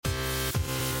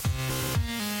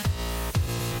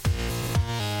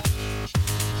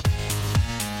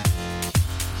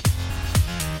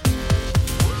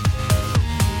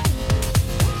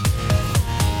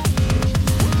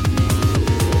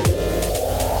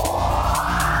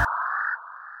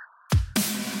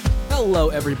Hello,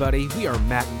 everybody. We are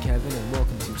Matt and Kevin, and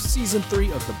welcome to Season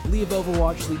 3 of the Believe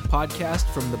Overwatch League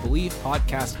podcast from the Believe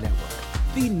Podcast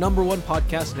Network, the #1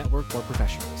 podcast network for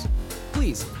professionals.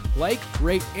 Please like,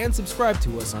 rate, and subscribe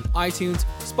to us on iTunes,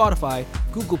 Spotify,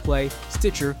 Google Play,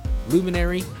 Stitcher,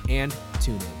 Luminary, and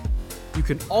TuneIn. You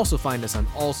can also find us on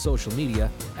all social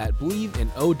media at Believe in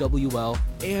OWL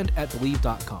and at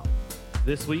Believe.com.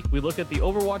 This week, we look at the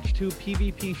Overwatch 2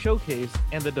 PvP Showcase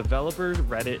and the developer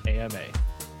Reddit AMA.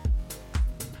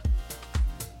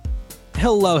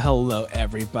 Hello,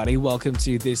 everybody. Welcome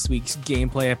to this week's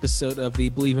gameplay episode of the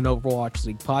Believe in Overwatch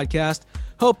League podcast.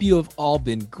 Hope you have all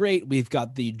been great. We've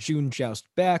got the June Joust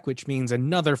back, which means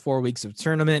another 4 weeks of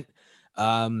tournament.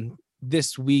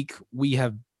 This week, we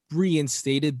have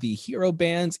reinstated the hero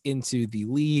bans into the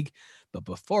league. But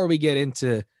before we get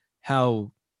into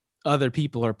how other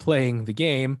people are playing the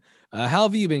game, how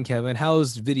have you been, Kevin?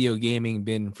 How's video gaming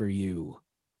been for you?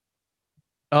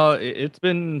 It's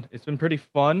been pretty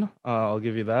fun. I'll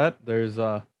give you that.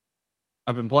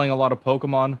 I've been playing a lot of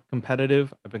Pokemon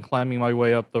competitive. I've been climbing my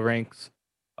way up the ranks.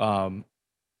 I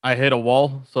hit a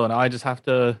wall, so now I just have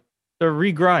to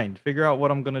regrind, figure out what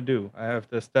I'm gonna do. I have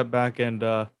to step back and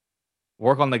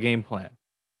work on the game plan.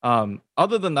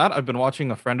 Other than that, I've been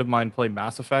watching a friend of mine play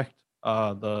Mass Effect.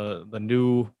 The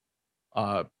new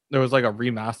there was like a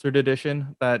remastered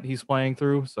edition that he's playing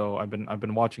through, so I've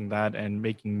been watching that and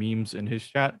making memes in his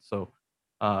chat. So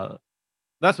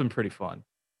that's been pretty fun.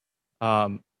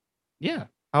 Yeah.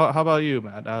 How about you,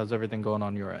 Matt? How's everything going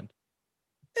on your end?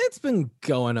 It's been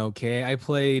going okay. I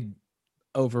played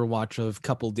Overwatch a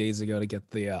couple days ago to get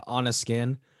the Honest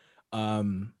skin. I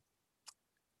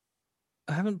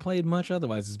haven't played much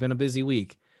otherwise. It's been a busy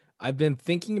week. I've been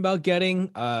thinking about getting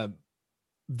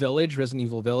Resident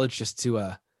Evil Village just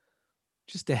to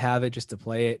have it, just to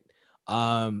play it.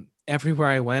 Everywhere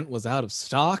I went was out of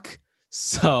stock,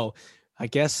 so I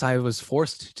guess I was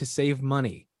forced to save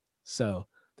money. So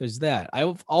there's that.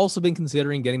 I've also been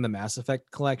considering getting the Mass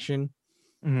Effect collection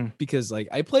because like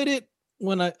I played it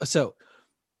so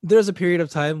there's a period of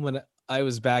time when I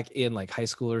was back in like high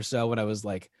school or so when I was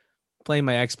like playing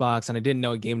my Xbox and I didn't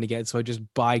know a game to get, so I just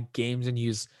buy games and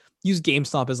use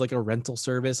GameStop as like a rental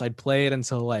service. I'd play it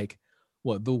until like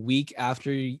the week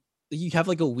after you have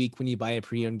like a week when you buy a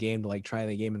pre-owned game to like try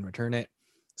the game and return it.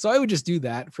 So I would just do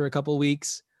that for a couple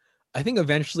weeks. I think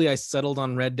eventually I settled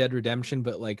on Red Dead Redemption,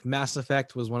 but like Mass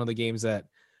Effect was one of the games that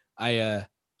I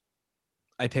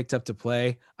picked up to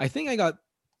play. I think I got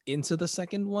into the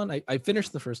second one. I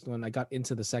finished the first one. I got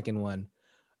into the second one.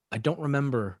 I don't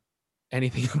remember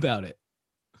anything about it,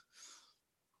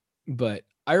 but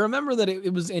I remember that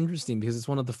it was interesting because it's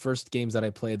one of the first games that I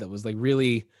played that was like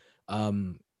really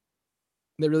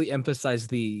that really emphasized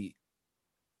the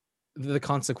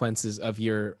consequences of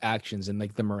your actions and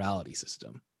like the morality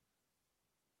system.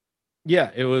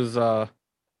 Yeah, it was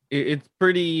it's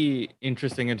pretty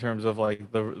interesting in terms of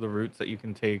like the routes that you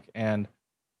can take. And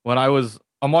when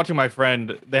I'm watching my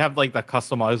friend, they have like the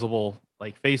customizable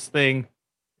like face thing.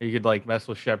 You could like mess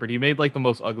with Shepard. He made like the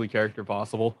most ugly character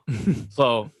possible.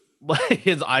 So like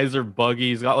his eyes are buggy.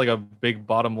 He's got like a big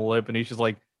bottom lip, and he's just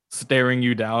like staring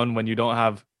you down when you don't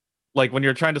have like when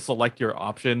you're trying to select your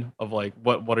option of like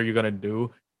what are you gonna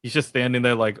do. He's just standing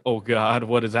there like, oh god,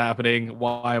 what is happening?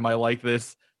 Why am I like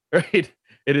this? Right?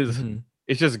 It is.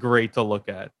 It's just great to look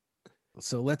at.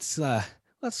 So let's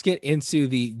get into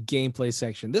the gameplay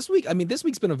section. This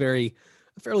week's been a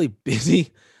fairly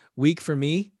busy week for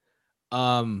me.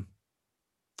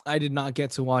 I did not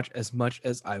get to watch as much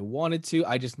as I wanted to.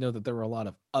 I just know that there were a lot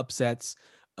of upsets.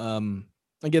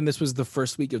 Again, this was the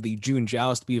first week of the June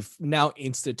Joust. We've now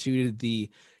instituted the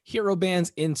hero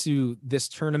bans into this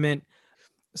tournament.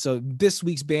 So this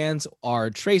week's bans are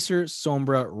Tracer,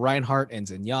 Sombra, Reinhardt, and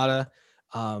Zenyatta.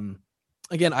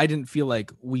 Again, I didn't feel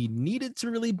like we needed to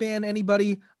really ban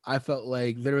anybody. I felt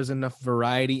like there was enough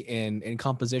variety in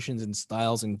compositions and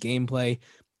styles and gameplay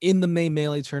in the May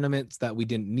Melee tournaments that we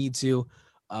didn't need to.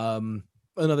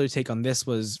 Another take on this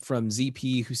was from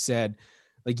ZP, who said,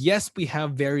 like, yes, we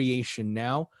have variation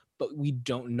now, but we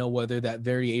don't know whether that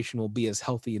variation will be as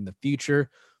healthy in the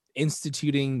future.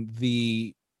 Instituting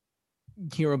the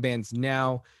hero bans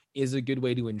now is a good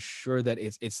way to ensure that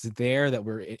it's there, that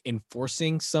we're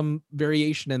enforcing some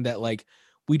variation, and that like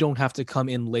we don't have to come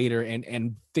in later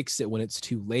and fix it when it's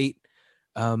too late.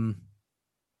 Do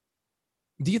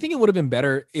you think it would have been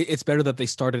better? It's better that they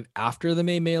started after the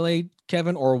May Melee,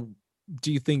 Kevin, or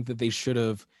do you think that they should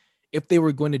have, if they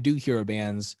were going to do hero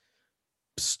bans,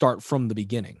 start from the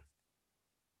beginning?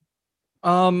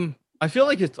 I feel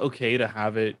like it's okay to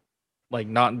have it like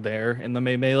not there in the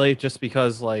May Melee just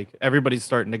because like everybody's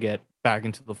starting to get back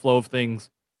into the flow of things.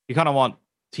 you kind of want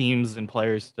teams and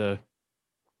players to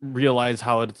realize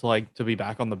how it's like to be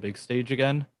back on the big stage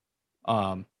again.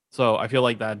 So I feel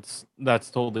like that's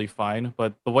totally fine.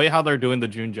 But the way how they're doing the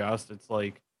June Joust, it's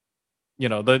like,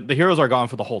 the heroes are gone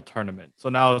for the whole tournament. So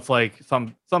now it's like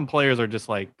some players are just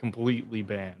like completely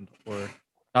banned or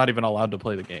not even allowed to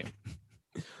play the game.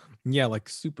 Yeah, like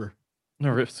Super.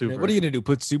 Rift Super. What are you gonna do?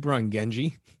 Put Super on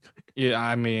Genji? Yeah,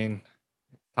 I mean,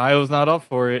 Taio's not up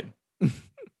for it.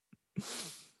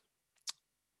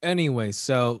 Anyway,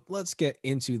 so let's get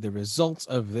into the results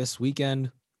of this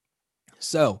weekend.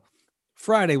 So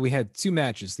Friday we had 2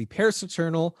 matches. The Paris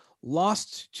Eternal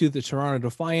lost to the Toronto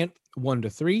Defiant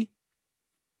 1-3.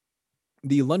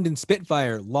 The London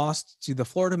Spitfire lost to the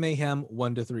Florida Mayhem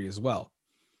 1-3 as well.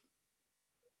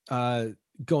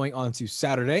 Going on to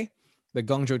Saturday, the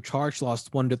Guangzhou Charge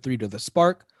lost 1-3 to the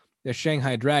Spark. The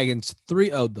Shanghai Dragons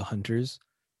 3-0'd the Hunters.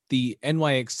 The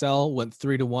NYXL went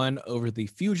 3-1 over the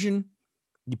Fusion.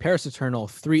 The Paris Eternal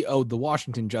 3-0'd the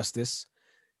Washington Justice.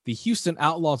 The Houston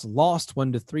Outlaws lost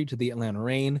 1-3 to the Atlanta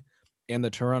Reign. And the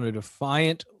Toronto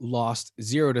Defiant lost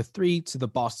 0-3 to the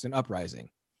Boston Uprising.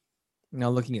 Now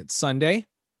looking at Sunday,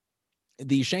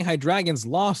 the Shanghai Dragons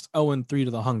lost 0-3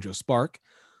 to the Hangzhou Spark.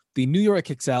 The New York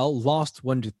XL lost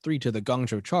 1-3 to the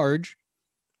Guangzhou Charge.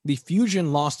 The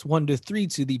Fusion lost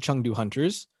 1-3 to the Chengdu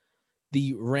Hunters.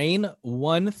 The Reign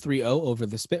won 3-0 over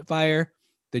the Spitfire.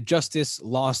 The Justice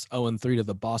lost 0-3 to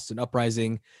the Boston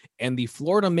Uprising. And the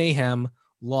Florida Mayhem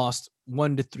lost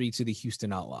 1-3 to the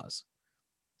Houston Outlaws.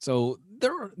 So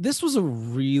this was a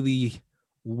really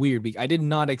weird week. I did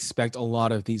not expect a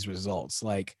lot of these results.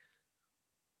 Like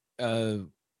the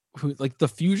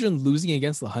Fusion losing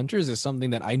against the Hunters is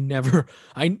something that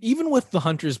even with the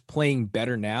Hunters playing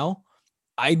better now,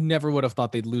 I never would have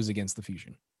thought they'd lose against the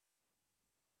Fusion.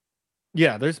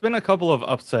 Yeah, there's been a couple of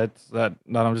upsets that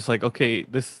I'm just like, okay,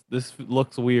 this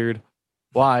looks weird.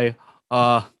 Why?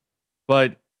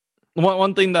 But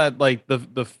one thing that like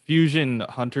the Fusion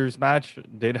Hunters match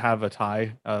did have a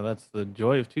tie. That's the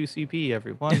joy of 2CP,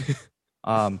 everyone.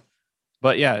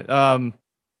 But yeah,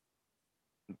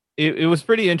 it was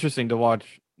pretty interesting to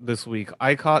watch this week.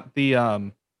 I caught the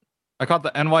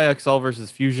NYXL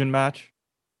versus Fusion match,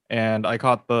 and I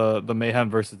caught the Mayhem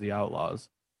versus the Outlaws.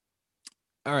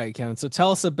 All right, Kevin. So tell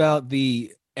us about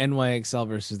the NYXL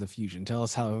versus the Fusion. Tell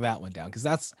us how that went down,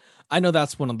 because I know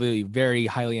that's one of the very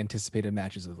highly anticipated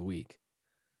matches of the week.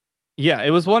 Yeah,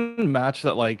 it was one match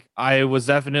that like I was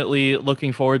definitely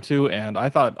looking forward to, and I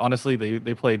thought honestly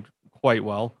they played quite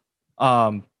well.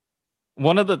 One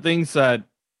of the things that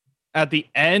at the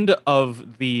end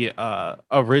of the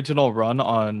original run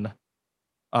on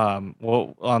on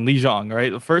Lijiang,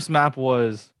 right? The first map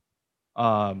was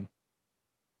Night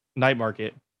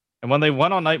Market, and when they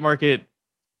went on Night Market,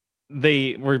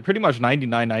 they were pretty much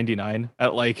 99-99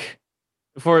 at like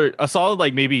for a solid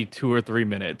like maybe 2 or 3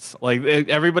 minutes. Like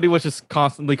everybody was just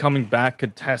constantly coming back,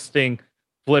 contesting,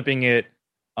 flipping it.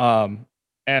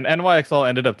 And NYXL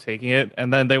ended up taking it,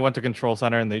 and then they went to Control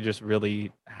Center and they just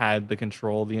really had the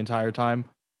control the entire time.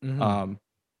 Mm-hmm.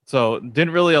 So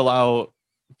didn't really allow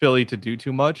Philly to do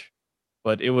too much,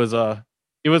 but it was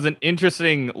an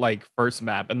interesting like first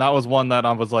map, and that was one that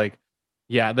I was like,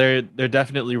 yeah, they're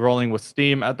definitely rolling with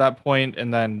steam at that point.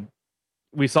 And then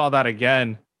we saw that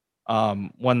again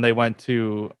when they went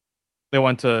to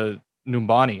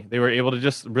Numbani. They were able to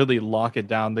just really lock it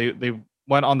down. They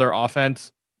went on their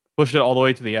offense, pushed it all the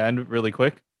way to the end really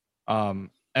quick. And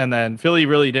then Philly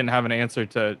really didn't have an answer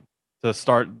to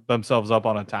start themselves up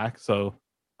on attack. So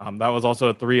that was also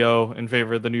a 3-0 in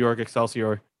favor of the New York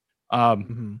Excelsior.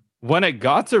 When it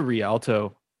got to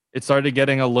Rialto, it started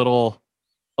getting a little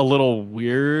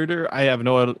weirder. I have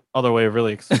no other way of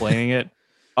really explaining it.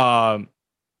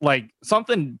 Like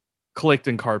something clicked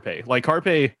in Carpe. Like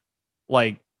Carpe,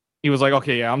 like he was like,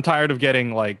 okay, yeah, I'm tired of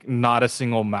getting like not a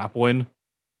single map win,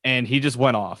 and he just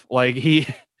went off. Like he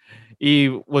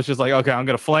was just like, okay, I'm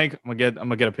gonna flank. I'm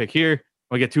gonna get a pick here.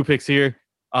 I'm gonna get 2 picks here.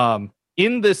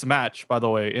 In this match, by the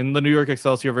way, in the New York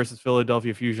Excelsior versus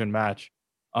Philadelphia Fusion match,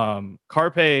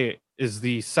 Carpe is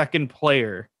the second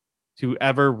player to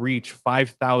ever reach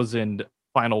 5,000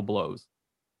 final blows,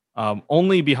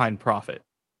 only behind Prophet.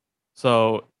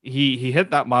 So he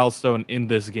hit that milestone in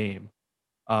this game,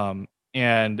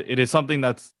 and it is something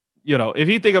that's, if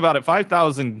you think about it,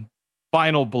 5,000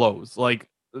 final blows, like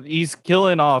he's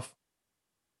killing off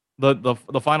the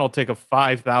final tick of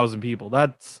 5,000 people.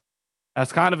 That's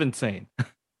kind of insane.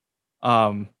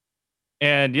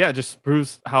 And yeah, just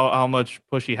proves how much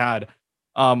push he had.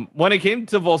 When it came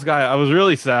to Volsky, I was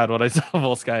really sad when I saw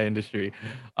Volsky Industry.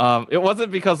 It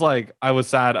wasn't because like I was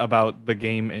sad about the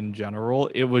game in general.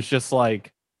 It was just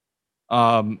like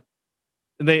Um,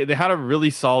 they had a really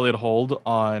solid hold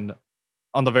on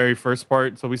the very first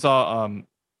part. So we saw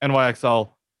NYXL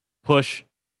push.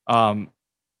 Um,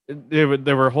 they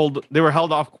were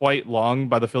held off quite long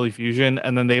by the Philly Fusion,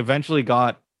 and then they eventually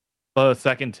got the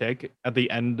second tick at the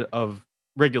end of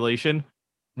regulation.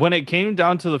 When it came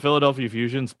down to the Philadelphia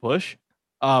Fusion's push,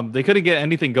 they couldn't get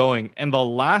anything going. And the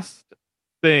last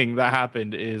thing that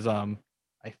happened is I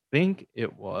think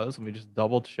it was, let me just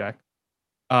double check.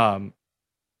 Um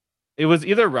it was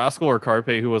either Rascal or Carpe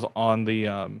who was on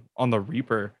the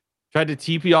Reaper, tried to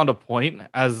TP onto point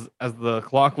as the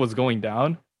clock was going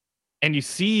down, and you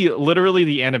see literally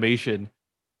the animation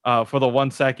for the 1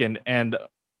 second, and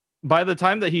by the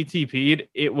time that he TP'd,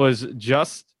 it was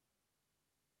just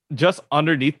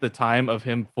underneath the time of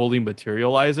him fully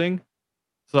materializing.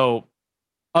 So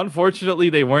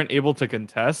unfortunately, they weren't able to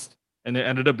contest, and it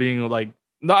ended up being like,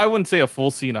 no, I wouldn't say a full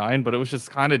C9, but it was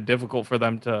just kind of difficult for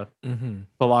them to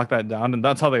lock that down, and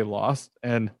that's how they lost.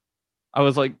 And I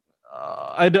was like,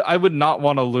 I would not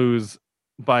want to lose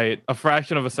by a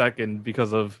fraction of a second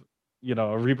because of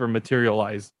a Reaper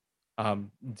materialized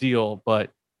deal,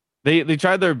 but they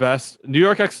tried their best. New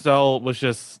York XL was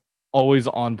just always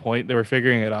on point. They were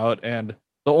figuring it out, and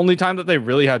the only time that they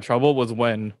really had trouble was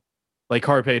when like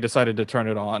Carpe decided to turn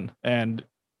it on, and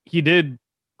he did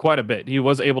quite a bit. He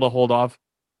was able to hold off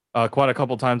quite a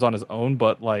couple times on his own,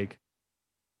 but like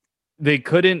they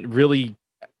couldn't really.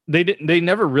 They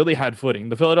never really had footing.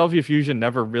 The Philadelphia Fusion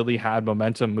never really had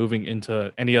momentum moving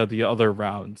into any of the other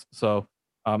rounds. So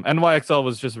NYXL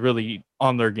was just really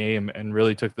on their game and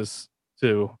really took this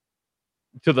to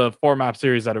the 4-map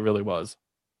series that it really was.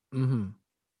 Mm-hmm.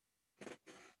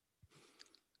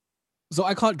 So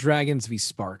I caught Dragons v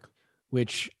Spark,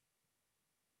 which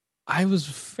I was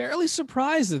fairly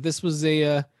surprised that this was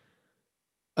a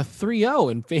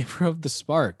 3-0 in favor of the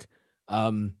Spark.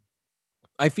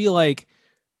 I feel like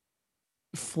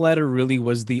Fleta really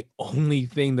was the only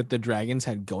thing that the Dragons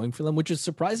had going for them, which is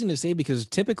surprising to say because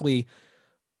typically,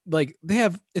 like they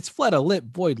have it's Fleta, Lip,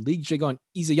 Void, League, Jigon,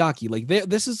 Izayaki. Like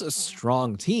this is a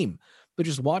strong team. But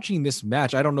just watching this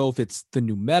match, I don't know if it's the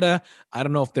new meta. I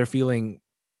don't know if they're feeling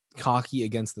cocky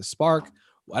against the Spark.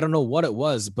 I don't know what it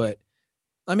was, but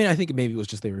I mean, I think maybe it was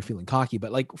just they were feeling cocky.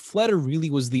 But like Fleta really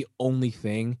was the only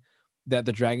thing that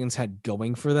the Dragons had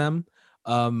going for them.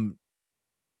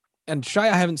 And Shy,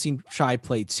 I haven't seen Shy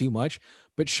play too much,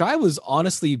 but Shy was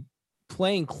honestly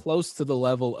playing close to the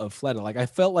level of Fleta. Like I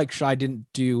felt like Shy didn't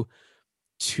do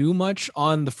too much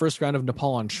on the first round of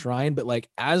Nepal on Shrine, but like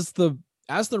as the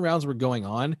rounds were going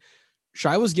on,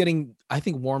 Shy was getting, I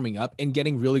think, warming up and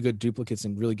getting really good duplicates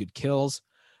and really good kills.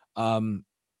 I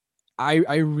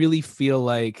really feel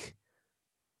like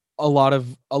a lot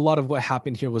of what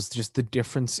happened here was just the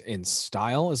difference in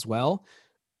style as well.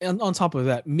 And on top of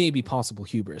that, maybe possible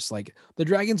hubris. Like the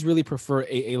Dragons really prefer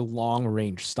a long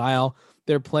range style.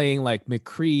 They're playing like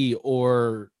McCree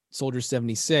or Soldier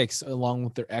 76 along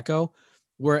with their Echo,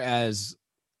 whereas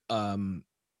and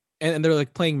they're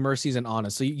like playing Mercies and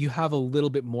Ana. So you have a little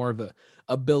bit more of a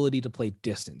ability to play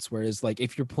distance. Whereas like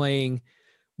if you're playing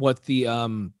what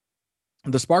the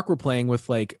Spark were playing with,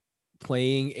 like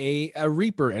playing a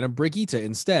Reaper and a Brigitte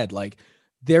instead, like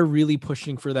they're really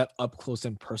pushing for that up close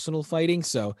and personal fighting.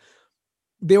 So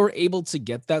they were able to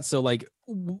get that. So like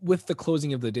with the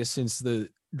closing of the distance, the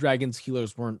Dragons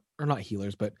healers weren't, or not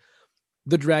healers, but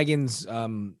the Dragons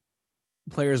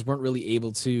players weren't really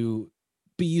able to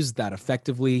be used that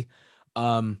effectively.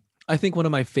 I think one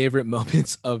of my favorite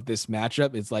moments of this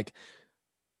matchup is like,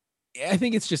 I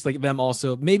think it's just like them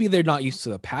also, maybe they're not used to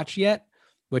the patch yet,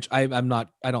 which I'm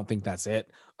not, I don't think that's it.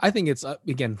 I think it's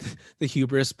again, the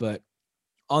hubris, but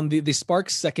on the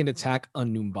Spark's second attack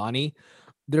on Numbani,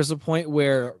 there's a point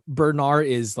where Bernard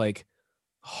is like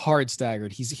hard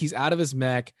staggered. He's out of his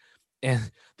mech,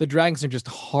 and the Dragons are just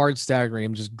hard staggering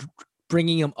him, just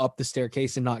bringing him up the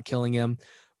staircase and not killing him.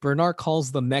 Bernard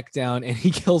calls the mech down and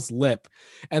he kills Lip.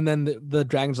 And then the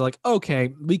Dragons are like,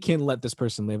 okay, we can let this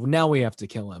person live. Now we have to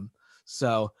kill him.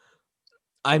 So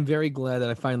I'm very glad that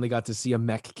I finally got to see a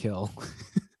mech kill.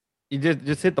 You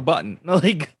just hit the button.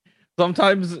 Like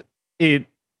sometimes it's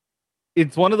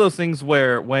one of those things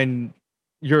where when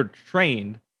you're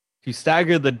trained to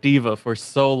stagger the diva for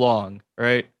so long,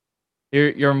 right?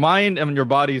 Your mind and your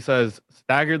body says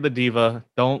stagger the diva,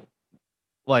 don't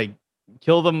like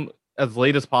kill them as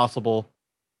late as possible.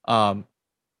 And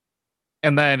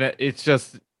then it's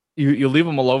just you leave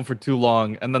them alone for too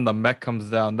long, and then the mech comes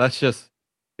down. That's just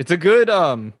it's a good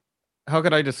how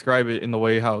could I describe it in the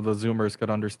way how the Zoomers could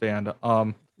understand?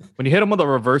 When you hit them with a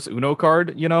reverse Uno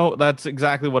card, that's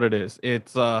exactly what it is.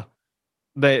 It's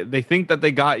they think that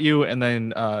they got you, and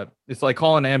then it's like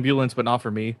call an ambulance, but not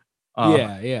for me.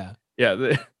 Yeah, yeah.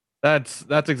 Yeah, that's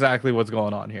exactly what's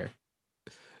going on here.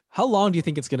 How long do you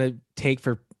think it's gonna take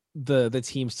for the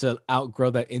teams to outgrow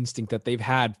that instinct that they've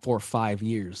had for 5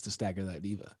 years to stagger that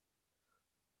diva?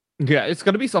 Yeah, it's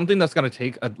gonna be something that's gonna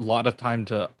take a lot of time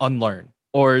to unlearn,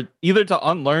 or either to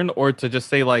unlearn or to just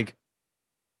say like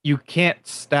you can't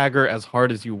stagger as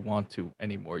hard as you want to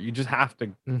anymore. You just have to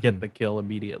get Mhm. the kill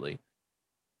immediately.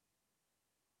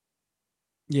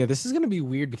 Yeah, this is gonna be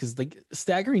weird because like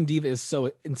staggering diva is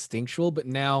so instinctual, but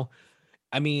now,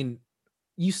 I mean,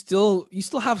 you still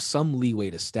have some leeway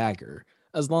to stagger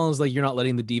as long as like you're not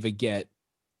letting the diva get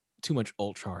too much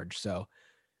ult charge. So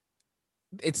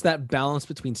it's that balance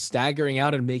between staggering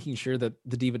out and making sure that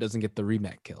the diva doesn't get the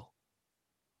remake kill.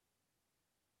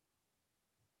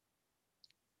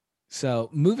 So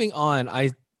moving on,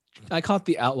 I caught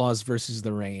the Outlaws versus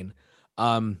the Rain.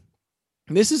 Um,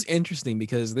 this is interesting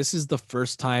because this is the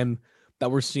first time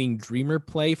that we're seeing Dreamer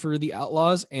play for the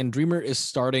Outlaws, and Dreamer is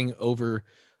starting over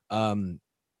um,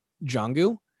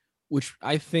 Janggu, which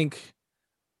I think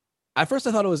at first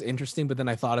I thought it was interesting, but then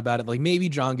I thought about it like maybe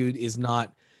Janggu is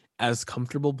not as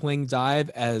comfortable playing dive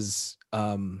as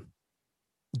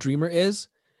Dreamer is.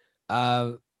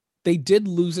 Uh, they did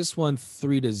lose this one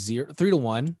 3-0,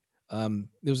 3-1.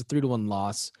 It was a 3-1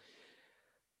 loss.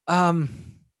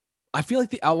 Um, I feel like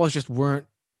the Outlaws just weren't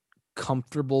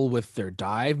comfortable with their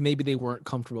dive. Maybe they weren't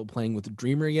comfortable playing with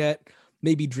Dreamer yet.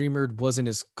 Maybe Dreamer wasn't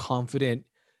as confident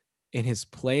in his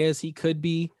play as he could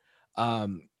be.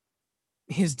 Um,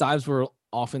 his dives were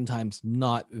oftentimes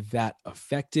not that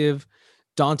effective.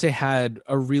 Dante had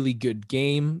a really good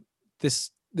game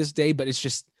this day, but it's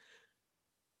just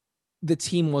the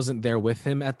team wasn't there with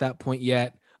him at that point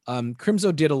yet.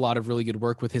 Crimzo did a lot of really good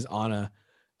work with his Ana.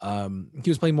 He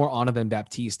was playing more Ana than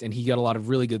Baptiste, and he got a lot of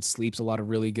really good sleeps, a lot of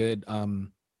really good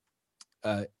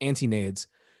anti-nades.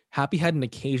 Happy had an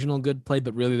occasional good play,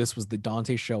 but really this was the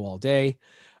Dante show all day.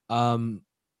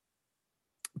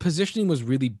 Positioning was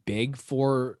really big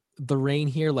for the Rain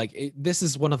here. Like this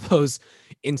is one of those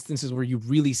instances where you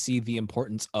really see the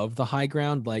importance of the high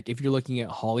ground. Like if you're looking at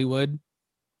Hollywood,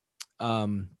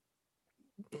 um,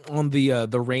 on the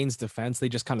Rain's defense, they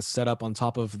just kind of set up on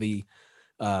top of the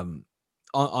um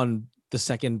on the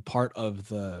second part of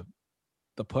the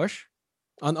push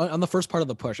on the first part of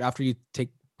the push after you take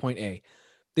point A.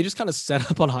 They just kind of set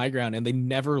up on high ground and they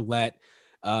never let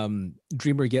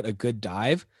Dreamer get a good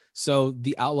dive. So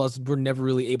the Outlaws were never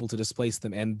really able to displace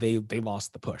them and they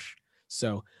lost the push.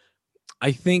 So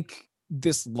I think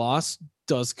this loss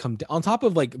does come down on top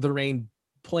of like the Rain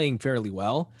playing fairly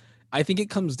well. I think it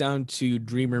comes down to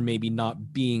Dreamer maybe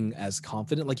not being as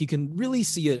confident. Like you can really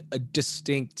see a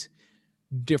distinct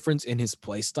difference in his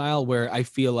play style where I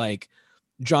feel like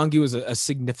Jonggu is a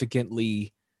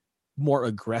significantly more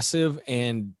aggressive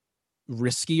and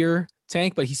riskier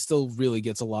tank, but he still really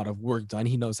gets a lot of work done.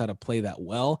 He knows how to play that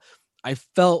well. I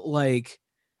felt like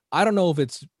I don't know if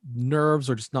it's nerves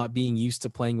or just not being used to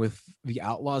playing with the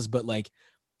Outlaws, but like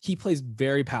he plays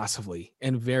very passively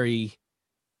and very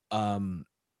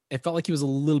it felt like he was a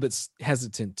little bit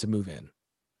hesitant to move in.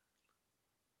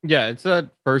 Yeah, it's that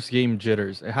first game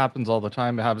jitters. It happens all the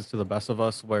time. It happens to the best of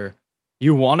us where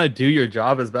you want to do your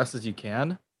job as best as you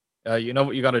can. You know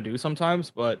what you got to do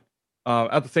sometimes, but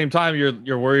at the same time,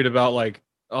 you're worried about like,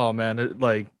 oh man,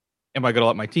 like, am I gonna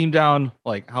let my team down?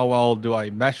 Like, how well do I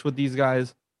mesh with these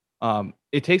guys?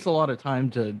 It takes a lot of time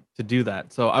to do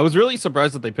that. So I was really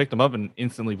surprised that they picked him up and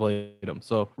instantly played him.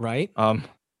 So Right. um,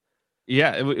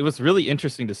 yeah, it was really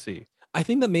interesting to see. I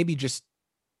think that maybe just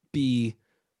be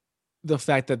the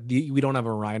fact that we don't have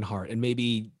a Reinhardt and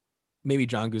maybe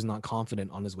Jongu's not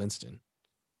confident on his Winston.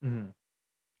 Mhm.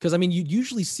 Because I mean, you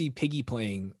usually see Piggy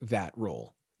playing that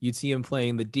role. You'd see him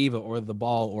playing the diva or the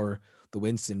ball or the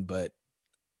Winston, but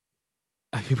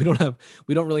I mean,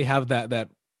 we don't really have that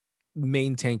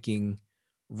main tanking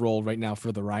role right now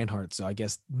for the Reinhardt. So I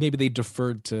guess maybe they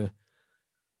deferred to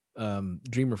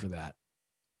Dreamer for that.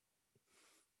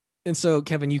 And so,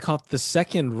 Kevin, you caught the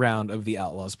second round of the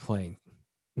Outlaws playing.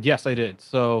 Yes, I did.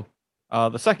 So,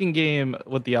 the second game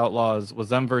with the Outlaws was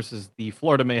them versus the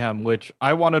Florida Mayhem, which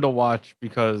I wanted to watch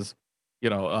because,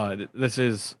 this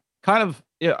is kind of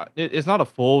yeah, it's not a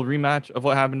full rematch of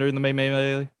what happened during the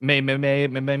May.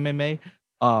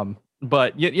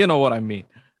 But you know what I mean.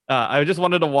 I just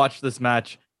wanted to watch this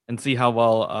match and see how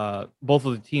well both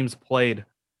of the teams played.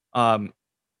 Um,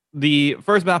 the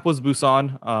first map was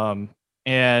Busan,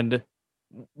 and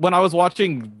when I was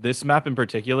watching this map in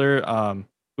particular,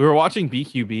 we were watching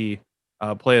BQB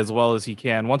play as well as he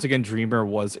can. Once again, Dreamer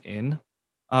was in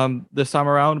this time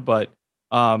around, but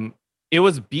um, it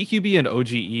was BQB and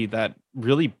OGE that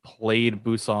really played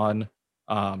Busan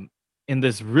um, in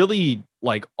this really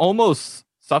like almost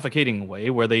suffocating way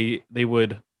where they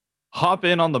would hop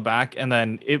in on the back and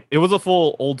then it was a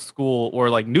full old school or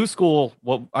like new school,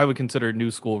 what I would consider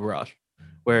new school rush,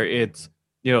 where it's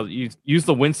you use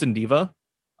the Winston Diva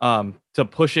to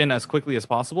push in as quickly as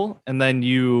possible, and then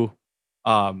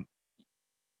um,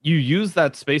 you use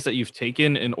that space that you've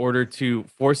taken in order to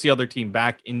force the other team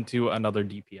back into another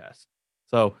DPS.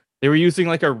 So they were using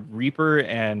like a Reaper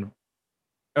and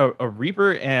a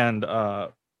Reaper and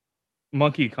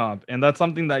Monkey comp, and that's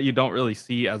something that you don't really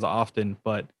see as often.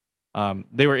 But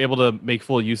they were able to make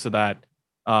full use of that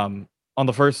on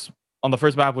the first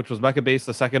map, which was Mecha Base.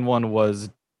 The second one was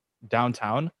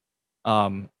downtown,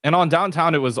 and on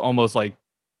downtown it was almost like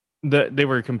they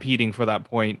were competing for that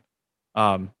point.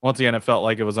 Once again, it felt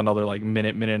like it was another like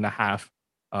minute and a half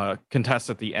contest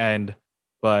at the end,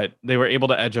 but they were able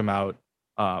to edge them out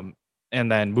and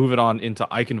then move it on into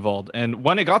Eichenwald. And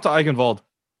when it got to Eichenwald,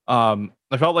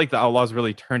 I felt like the Outlaws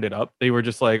really turned it up. They were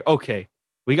just like, okay,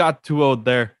 we got 2-0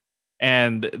 there,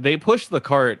 and they pushed the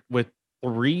cart with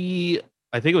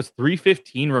I think it was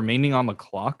 3:15 remaining on the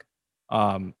clock,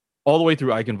 all the way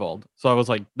through Eichenwald. So I was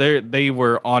like, they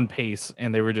were on pace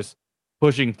and they were just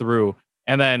pushing through.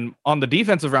 And then on the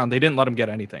defensive round, they didn't let him get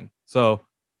anything. So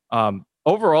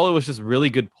overall, it was just really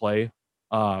good play.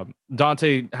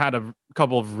 Dante had a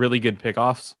couple of really good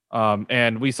pickoffs,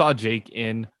 and we saw Jake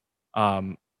in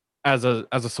as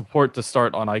a support to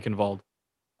start on Eichenwald.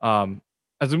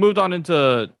 As we moved on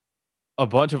into a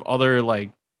bunch of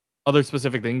other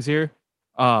specific things here,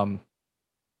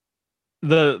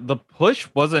 the push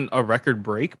wasn't a record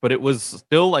break, but it was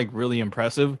still like really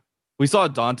impressive. We saw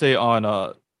Dante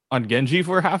on Genji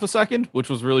for half a second, which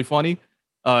was really funny.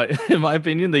 In my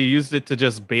opinion, they used it to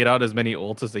just bait out as many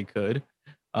ults as they could.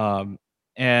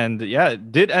 And yeah,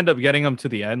 it did end up getting him to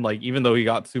the end. Like even though he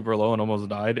got super low and almost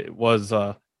died, it was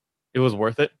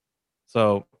worth it.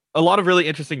 So a lot of really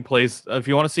interesting plays. If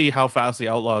you want to see how fast the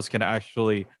Outlaws can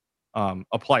actually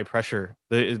apply pressure,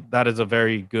 that is a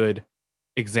very good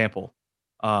example.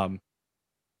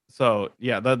 So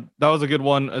yeah, that was a good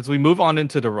one. As we move on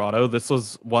into Dorado, this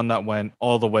was one that went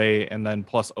all the way and then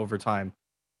plus overtime.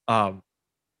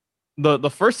 The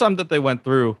first time that they went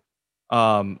through,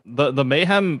 the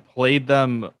Mayhem played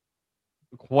them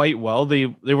quite well. They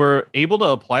were able to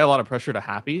apply a lot of pressure to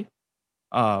Happy,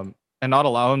 and not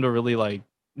allow him to really like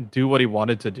do what he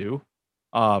wanted to do.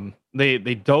 They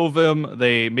dove him.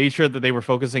 They made sure that they were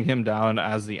focusing him down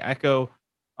as the Echo.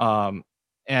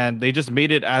 And they just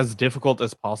made it as difficult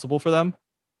as possible for them.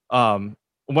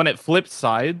 When it flipped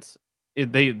sides,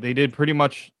 they did pretty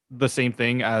much the same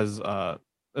thing as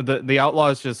the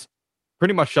Outlaws just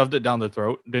pretty much shoved it down the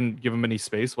throat, didn't give them any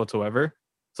space whatsoever.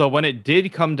 So when it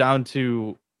did come down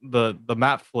to the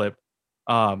map flip,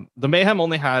 the Mayhem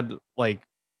only had like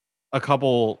a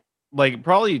couple, like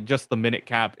probably just the minute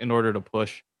cap in order to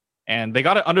push, and they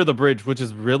got it under the bridge, which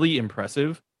is really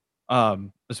impressive.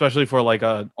 Especially for like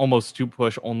a almost 2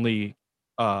 push only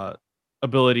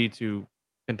ability to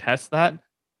contest that.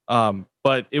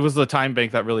 But it was the time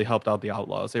bank that really helped out the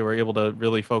Outlaws. They were able to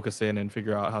really focus in and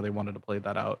figure out how they wanted to play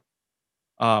that out.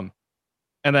 And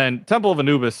then Temple of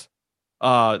Anubis,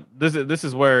 this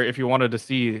is where if you wanted to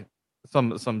see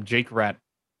some Jake Rat,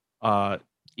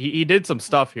 he did some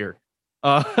stuff here.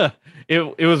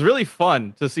 It was really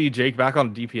fun to see Jake back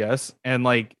on DPS and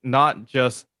like not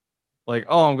just like,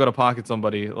 oh, I'm gonna pocket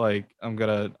somebody, like I'm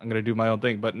gonna do my own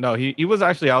thing. But no, he was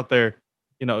actually out there.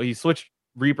 He switched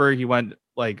Reaper. He went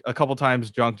like a couple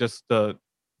times junk just to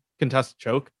contest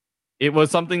choke. It was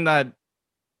something that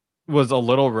was a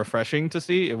little refreshing to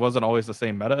see. It wasn't always the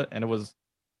same meta, and it was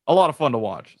a lot of fun to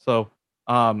watch. So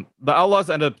the Outlaws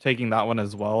ended up taking that one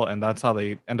as well, and that's how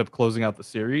they end up closing out the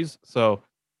series. So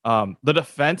the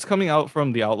defense coming out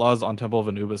from the Outlaws on Temple of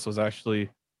Anubis was actually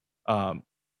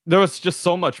there was just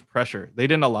so much pressure. They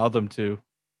didn't allow them to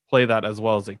play that as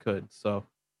well as they could. So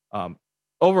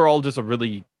overall, just a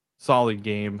really solid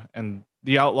game. And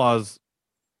the Outlaws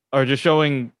are just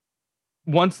showing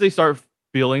once they start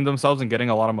feeling themselves and getting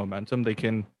a lot of momentum, they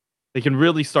can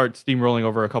really start steamrolling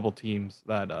over a couple teams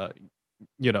that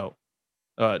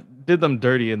did them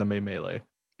dirty in the main melee.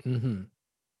 Mm-hmm.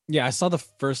 Yeah, I saw the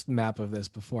first map of this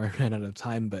before I ran out of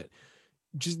time, but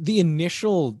just the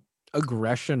initial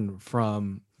aggression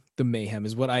from the Mayhem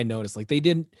is what I noticed. Like they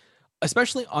didn't,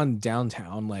 especially on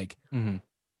downtown, like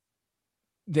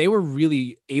they were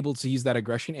really able to use that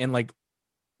aggression and like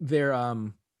their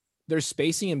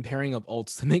spacing and pairing up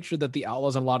ults to make sure that the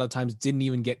Outlaws a lot of times didn't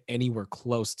even get anywhere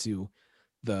close to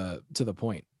the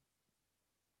point.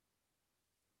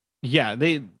 Yeah,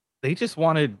 they just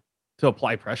wanted to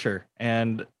apply pressure,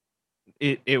 and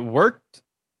it worked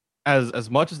as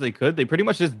much as they could. They pretty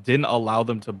much just didn't allow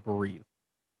them to breathe,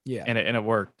 Yeah. and it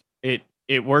worked.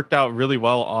 It worked out really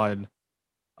well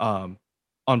um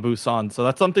on Busan. So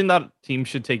that's something that teams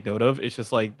should take note of. It's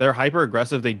just like they're hyper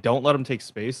aggressive. They don't let them take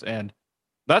space, and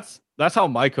that's how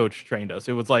my coach trained us.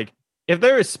 It was like if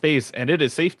there is space and it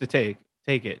is safe to take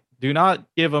it. Do not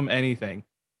give them anything.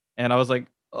 And I was like,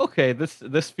 okay,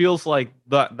 this feels like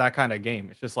that kind of game.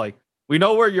 It's just like we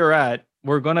know where you're at.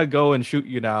 We're gonna go and shoot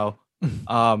you now.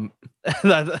 Um,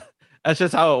 that's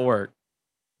just how it worked.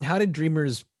 How did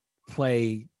Dreamer's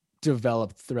play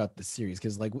develop throughout the series?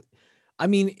 Because, like, I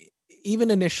mean, even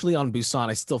initially on Busan,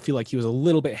 I still feel like he was a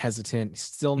little bit hesitant,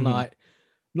 still Mhm.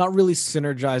 not really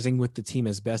synergizing with the team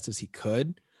as best as he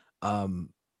could.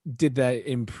 Did that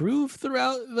improve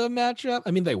throughout the matchup?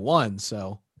 I mean, they won,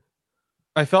 so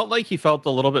I felt like he felt a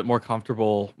little bit more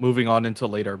comfortable moving on into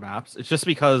later maps. It's just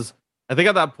because I think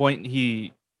at that point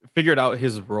he figured out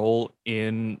his role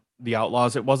in the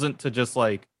Outlaws. It wasn't to just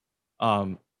like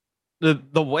um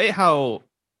the way how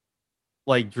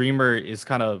like Dreamer is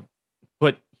kind of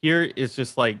put here is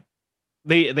just like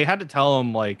they had to tell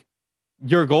him like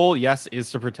your goal, yes, is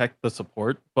to protect the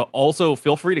support, but also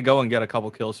feel free to go and get a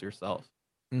couple kills yourself.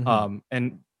 mhm.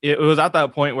 And it was at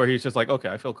that point where he's just like, okay,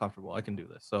 I feel comfortable, I can do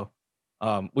this. So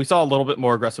we saw a little bit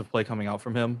more aggressive play coming out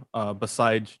from him,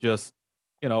 besides just,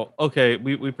 okay,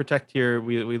 we protect here,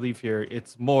 we leave here.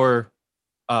 It's more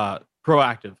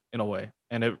proactive in a way,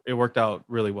 and it worked out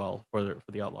really well for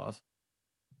the Outlaws.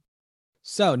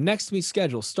 So next week's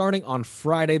schedule, starting on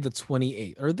Friday the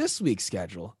 28th, or this week's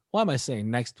schedule. Why am I saying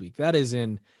next week? That is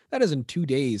in 2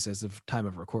 days as of time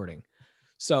of recording.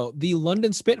 So the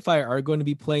London Spitfire are going to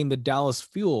be playing the Dallas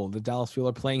Fuel. The Dallas Fuel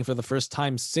are playing for the first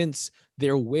time since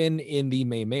their win in the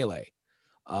May Melee.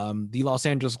 The Los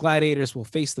Angeles Gladiators will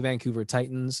face the Vancouver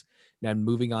Titans. Now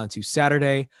moving on to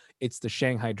Saturday, it's the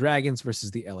Shanghai Dragons versus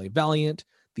the LA Valiant,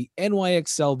 the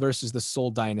NYXL versus the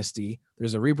Seoul Dynasty.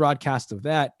 There's a rebroadcast of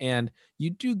that, and you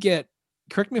do get,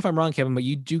 correct me if I'm wrong, Kevin, but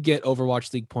you do get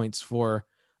Overwatch League points for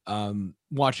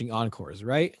watching encores,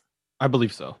 right? I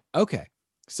believe so. Okay.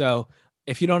 So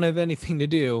if you don't have anything to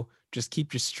do, just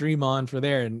keep your stream on for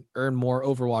there and earn more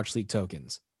Overwatch League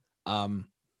tokens.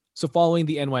 So following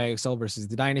the NYXL versus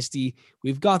the Dynasty,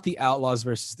 we've got the Outlaws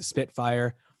versus the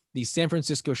Spitfire, the San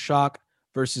Francisco Shock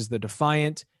versus the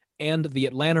Defiant, and the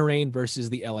Atlanta Reign versus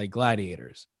the LA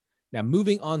Gladiators. Now,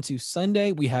 moving on to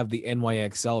Sunday, we have the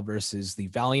NYXL versus the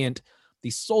Valiant, the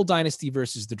Seoul Dynasty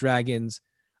versus the Dragons,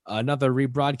 another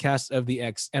rebroadcast of the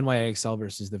NYXL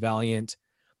versus the Valiant.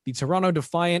 The Toronto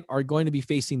Defiant are going to be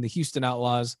facing the Houston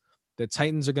Outlaws. The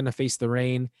Titans are going to face the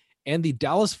Reign, and the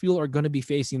Dallas Fuel are going to be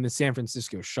facing the San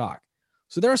Francisco Shock.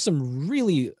 So there are some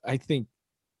really, I think,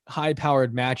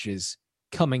 high-powered matches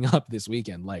coming up this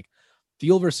weekend. Like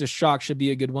Fuel versus Shock should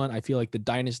be a good one. I feel like the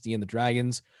Dynasty and the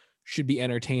Dragons should be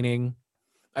entertaining.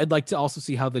 I'd like to also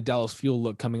see how the Dallas Fuel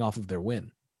look coming off of their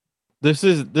win. This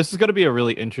is going to be a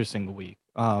really interesting week.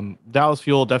 Dallas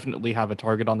Fuel definitely have a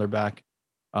target on their back.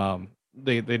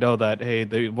 They know that, hey,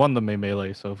 they won the May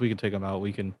Melee, so if we can take them out,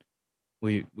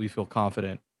 we feel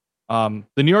confident. The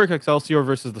New York Excelsior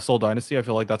versus the Seoul Dynasty, I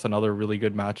feel like that's another really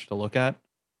good match to look at.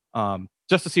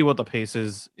 Just to see what the pace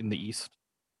is in the East.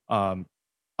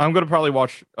 I'm gonna probably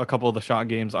watch a couple of the shot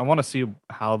games. I want to see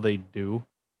how they do,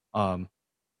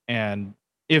 and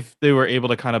if they were able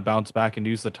to kind of bounce back and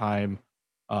use the time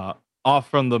off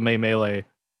from the May Melee,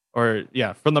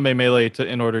 from the May Melee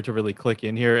in order to really click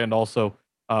in here, and also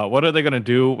what are they gonna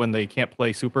do when they can't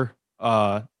play Super?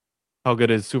 How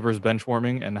good is Super's bench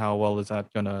warming, and how well is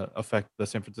that gonna affect the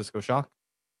San Francisco Shock?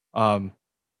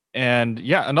 And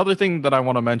yeah, another thing that I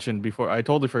want to mention before, I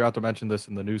totally forgot to mention this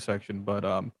in the news section, but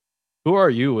Who Are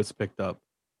You was picked up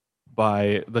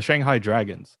by the Shanghai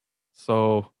Dragons.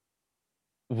 So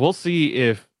we'll see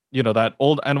if, that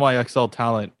old NYXL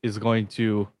talent is going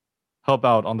to help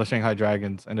out on the Shanghai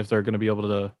Dragons, and if they're going to be able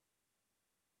to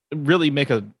really make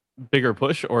a bigger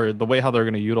push, or the way how they're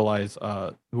going to utilize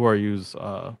Who Are You's,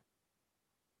 I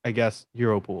guess,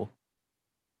 hero pool.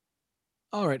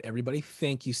 All right, everybody.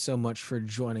 Thank you so much for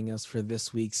joining us for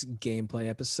this week's gameplay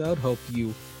episode. Hope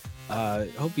you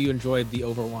enjoyed the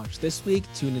Overwatch this week.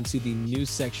 Tune into the news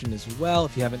section as well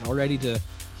if you haven't already, to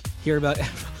hear about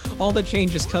all the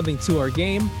changes coming to our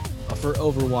game for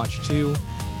Overwatch 2.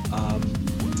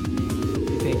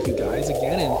 Thank you guys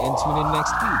again, and tune in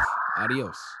next week.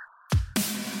 Adios.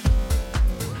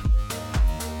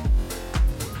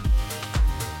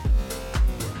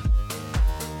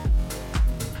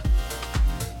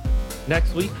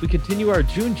 Next week, we continue our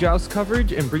June Joust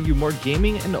coverage and bring you more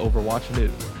gaming and Overwatch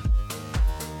news.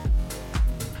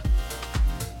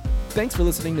 Thanks for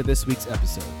listening to this week's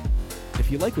episode.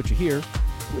 If you like what you hear,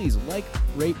 please like,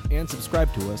 rate, and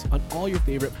subscribe to us on all your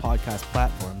favorite podcast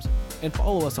platforms, and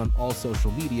follow us on all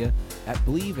social media at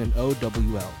Believe in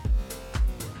OWL.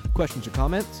 Questions or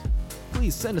comments?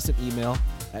 Please send us an email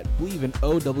at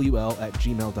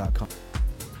believeinowl@gmail.com.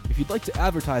 If you'd like to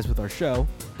advertise with our show,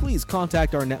 please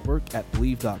contact our network at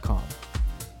Believe.com.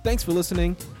 Thanks for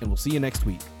listening, and we'll see you next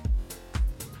week.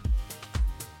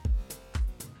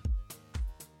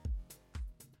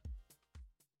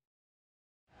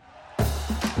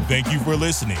 Thank you for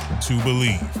listening to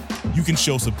Believe. You can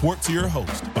show support to your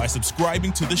host by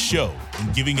subscribing to the show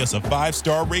and giving us a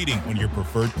 5-star rating on your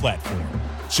preferred platform.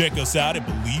 Check us out at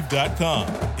Believe.com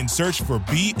and search for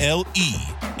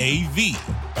BLEAV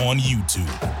on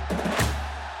YouTube.